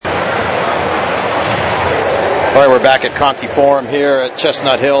All right, we're back at Conti Forum here at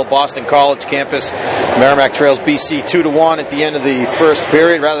Chestnut Hill, Boston College campus. Merrimack trails BC 2-1 at the end of the first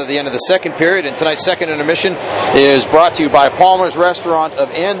period, rather the end of the second period. And tonight's second intermission is brought to you by Palmer's Restaurant of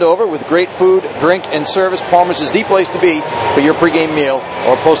Andover with great food, drink, and service. Palmer's is the place to be for your pregame meal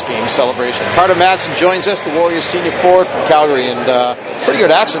or postgame celebration. Carter Madsen joins us, the Warriors senior forward from Calgary, and pretty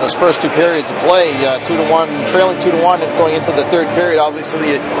good action those first two periods of play. 2-1, trailing 2-1 and going into the third period.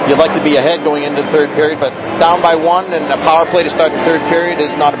 Obviously, you'd like to be ahead going into the third period, but down by one and a power play to start the third period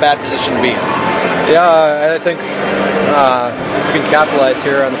is not a bad position to be in. Yeah, I think if we can capitalize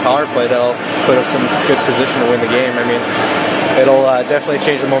here on the power play, that'll put us in good position to win the game. I mean, it'll definitely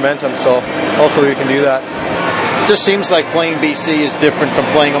change the momentum, so hopefully we can do that. It just seems like playing BC is different from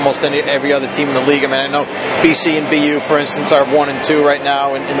playing almost every other team in the league. I mean, I know BC and BU, for instance, are 1 and 2 right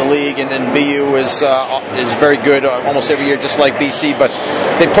now in the league, and BU is very good almost every year, just like BC. But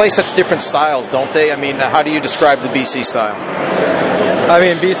they play such different styles, don't they? I mean, how do you describe the BC style? I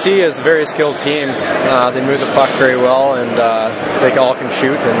mean, BC is a very skilled team. They move the puck very well, and they all can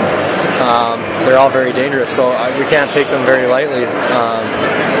shoot, and they're all very dangerous. So we can't take them very lightly.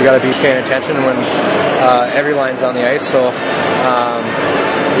 We got to be paying attention when every line's on the ice. So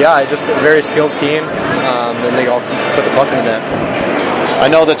just a very skilled team, and they all put the puck in the net. I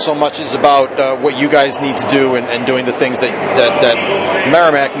know that so much is about what you guys need to do and doing the things that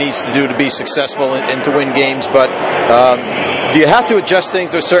Merrimack needs to do to be successful and to win games, but do you have to adjust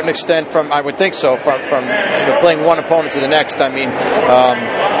things to a certain extent from, I would think so, from playing one opponent to the next? I mean,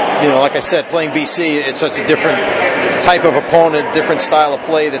 like I said, playing BC, it's such a different type of opponent, different style of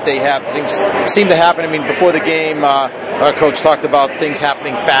play that they have. Things seem to happen. I mean, before the game, our coach talked about things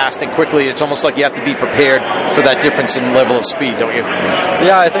happening fast and quickly. It's almost like you have to be prepared for that difference in level of speed, don't you?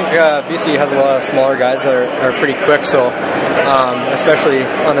 Yeah, I think BC has a lot of smaller guys that are pretty quick, so especially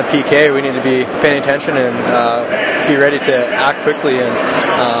on the PK, we need to be paying attention and be ready to act quickly, and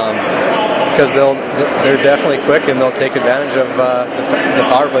because they're definitely quick and they'll take advantage of the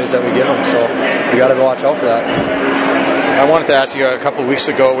power plays that we give them, so we got to watch out for that. I wanted to ask you a couple of weeks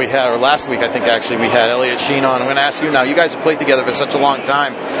ago last week I think actually, we had Elliot Sheen on. I'm going to ask you now, you guys have played together for such a long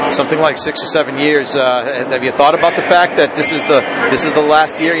time, something like 6 or 7 years. Have you thought about the fact that this is the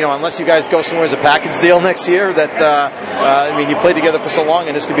last year, unless you guys go somewhere as a package deal next year, that you played together for so long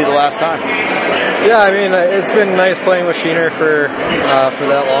and this could be the last time? Yeah, I mean, it's been nice playing with Sheener for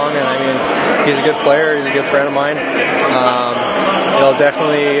that long, and I mean, he's a good player, he's a good friend of mine. It'll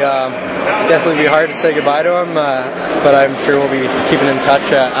definitely be hard to say goodbye to him, but I'm sure we'll be keeping in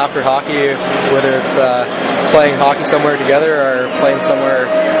touch after hockey, whether it's playing hockey somewhere together or playing somewhere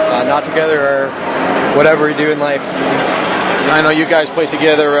not together, or whatever we do in life. I know you guys played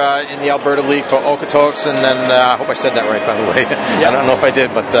together in the Alberta League for Okotoks, and then I hope I said that right, by the way. Yeah. I don't know if I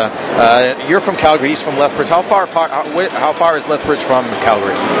did, but you're from Calgary, he's from Lethbridge. How far is Lethbridge from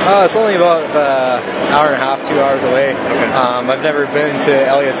Calgary? It's only about an hour and a half, 2 hours away. Okay. I've never been to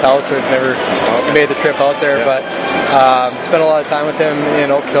Elliot's house, or I've never made the trip out there, but spent a lot of time with him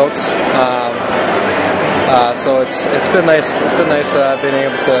in Okotoks. So it's been nice. It's been nice being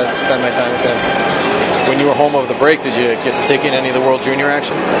able to spend my time with him. When you were home over the break, did you get to take in any of the World Junior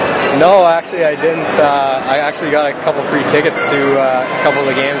action? No, actually I didn't. I actually got a couple free tickets to a couple of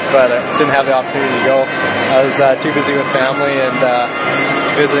the games, but I didn't have the opportunity to go. I was too busy with family and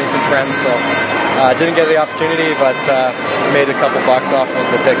visiting some friends, so I didn't get the opportunity, but made a couple bucks off of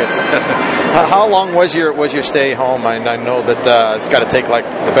the tickets. How long was your stay home? I know that it's got to take like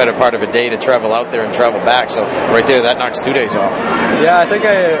the better part of a day to travel out there and travel back, so right there, that knocks 2 days off. Yeah, I think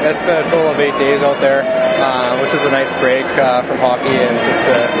I spent a total of 8 days out there, which was a nice break from hockey, and just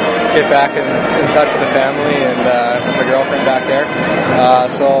to get back in touch with the family and my girlfriend back there.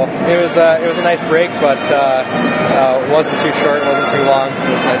 So it was a nice break, but it wasn't too short, it wasn't too long.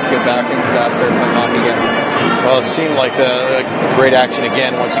 It was nice to get back and start playing hockey again. Well, it seemed like great action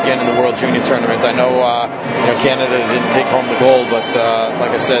once again in the World Junior Tournament. I know, Canada didn't take home the gold, but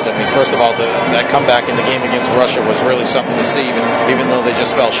like I said, I mean, first of all, that comeback in the game against Russia was really something to see, even though they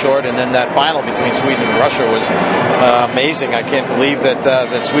just fell short. And then that final between Sweden and Russia was amazing. I can't believe that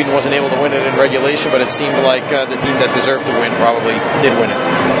Sweden wasn't able to win it in regulation, but it seemed like the team that deserved to win probably did win it.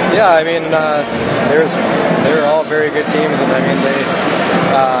 Yeah, I mean, they're all very good teams, and I mean,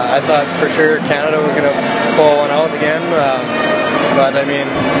 I thought for sure Canada was going to pull one out again, but I mean,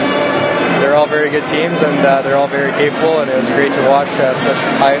 they're all very good teams, and they're all very capable, and it was great to watch such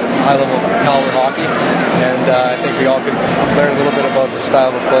high-level caliber hockey, and I think we all could learn a little bit about their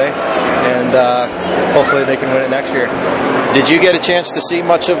style of play, and hopefully they can win it next year. Did you get a chance to see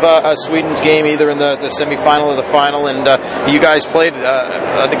much of Sweden's game, either in the semifinal or the final? And you guys played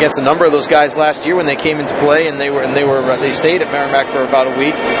against a number of those guys last year when they came into play, and they stayed at Merrimack for about a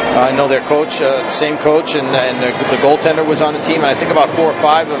week. I know their coach, the same coach, and the goaltender was on the team, and I think about 4 or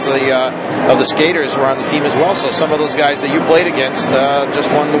 5 of the skaters were on the team as well. So some of those guys that you played against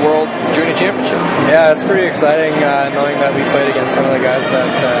just won the World Junior Championship. Yeah, it's pretty exciting knowing that we played against some of the guys that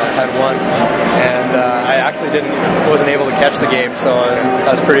had won, and I actually wasn't able to catch the game, so I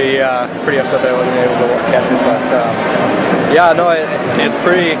was pretty upset that I wasn't able to catch it. But yeah, no, it's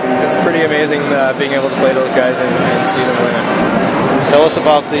pretty amazing being able to play those guys and see them win it. Tell us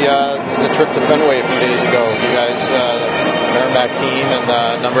about the trip to Fenway a few days ago. You guys, the Merrimack team and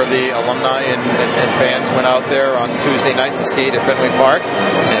a number of the alumni and fans went out there on Tuesday night to skate at Fenway Park,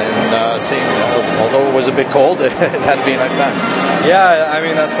 and although it was a bit cold, it had to be a nice time. Yeah, I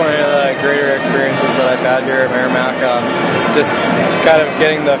mean, that's one of the greater experiences that I've had here at Merrimack. Just kind of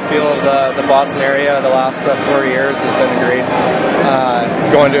getting the feel of the Boston area the last 4 years has been great.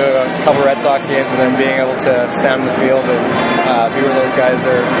 Going to a couple Red Sox games and then being able to stand in the field and be where those guys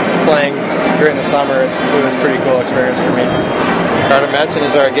are playing during the summer, it was a pretty cool experience for me. Carter Madsen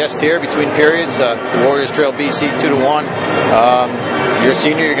is our guest here between periods. The Warriors trail BC 2-1. You're a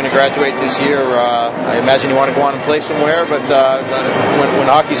senior. You're going to graduate this year. I imagine you want to go on and play somewhere, but when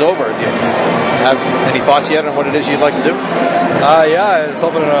hockey's over, do you have any thoughts yet on what it is you'd like to do? Yeah, I was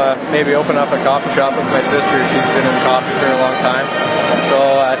hoping to maybe open up a coffee shop with my sister. She's been in coffee for a long time, so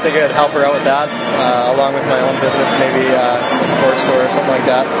I think I'd help her out with that, along with my own business, maybe a sports store or something like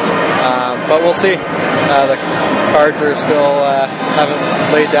that. But we'll see. The cards are still haven't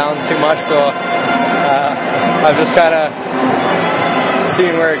laid down too much, so I'm just kind of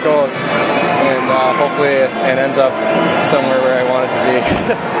seeing where it goes, and hopefully it ends up somewhere where I want it to be.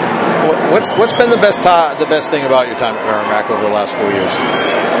 What's been the best thing about your time at Merrimack over the last 4 years?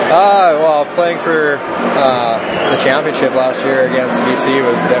 Well, playing for the championship last year against BC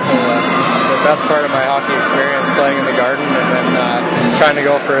was definitely the best part of my hockey experience, playing in the Garden and then trying to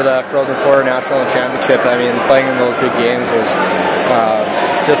go for the Frozen Four National Championship. I mean, playing in those big games was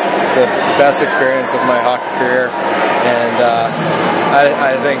just the best experience of my hockey career, and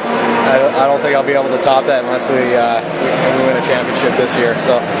I don't think I'll be able to top that unless we win a championship this year.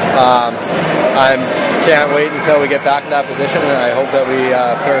 So I can't wait until we get back in that position, and I hope that we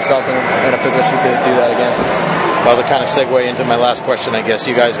put ourselves in a position to do that again. Well, to kind of segue into my last question, I guess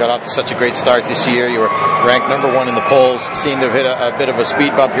you guys got off to such a great start this year. You were ranked #1 in the polls. Seem to have hit a bit of a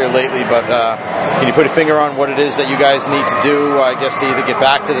speed bump here lately, but can you put a finger on what it is that you guys need to do? I guess to either get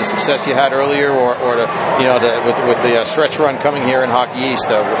back to the success you had earlier, or to with the stretch run coming here in Hockey East.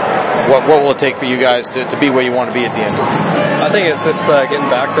 What will it take for you guys to be where you want to be at the end? I think it's just getting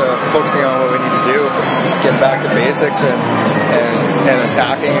back to focusing on what we need to do, get back to basics and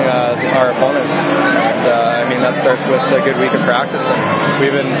attacking our opponents. And I mean, that starts with a good week of practice, and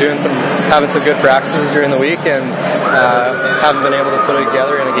we've been having some good practices during the week, and haven't been able to put it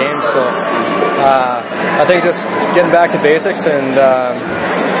together in a game. So I think just getting back to basics and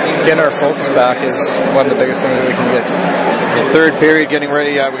getting our focus back is one of the biggest things that we can get. The third period,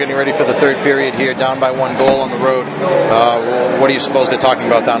 we're getting ready for the third period here, down by 1 goal on the road. What do you suppose they're talking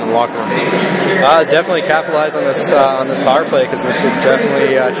about down in the locker room? Definitely capitalize on this power play, because this could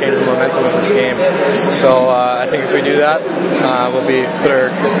definitely change the momentum of this game. So I think if we do that, we'll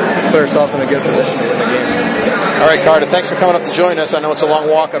put ourselves in a good position to win the game. All right, Carter, thanks for coming up to join us. I know it's a long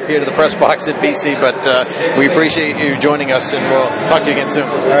walk up here to the press box at BC, but we appreciate you joining us, and we'll talk to you again soon.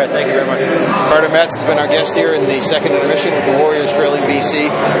 All right, thank you very much. Carter Madsen has been our guest here in the second intermission with the Warriors trailing BC.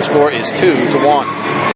 The score is 2-1.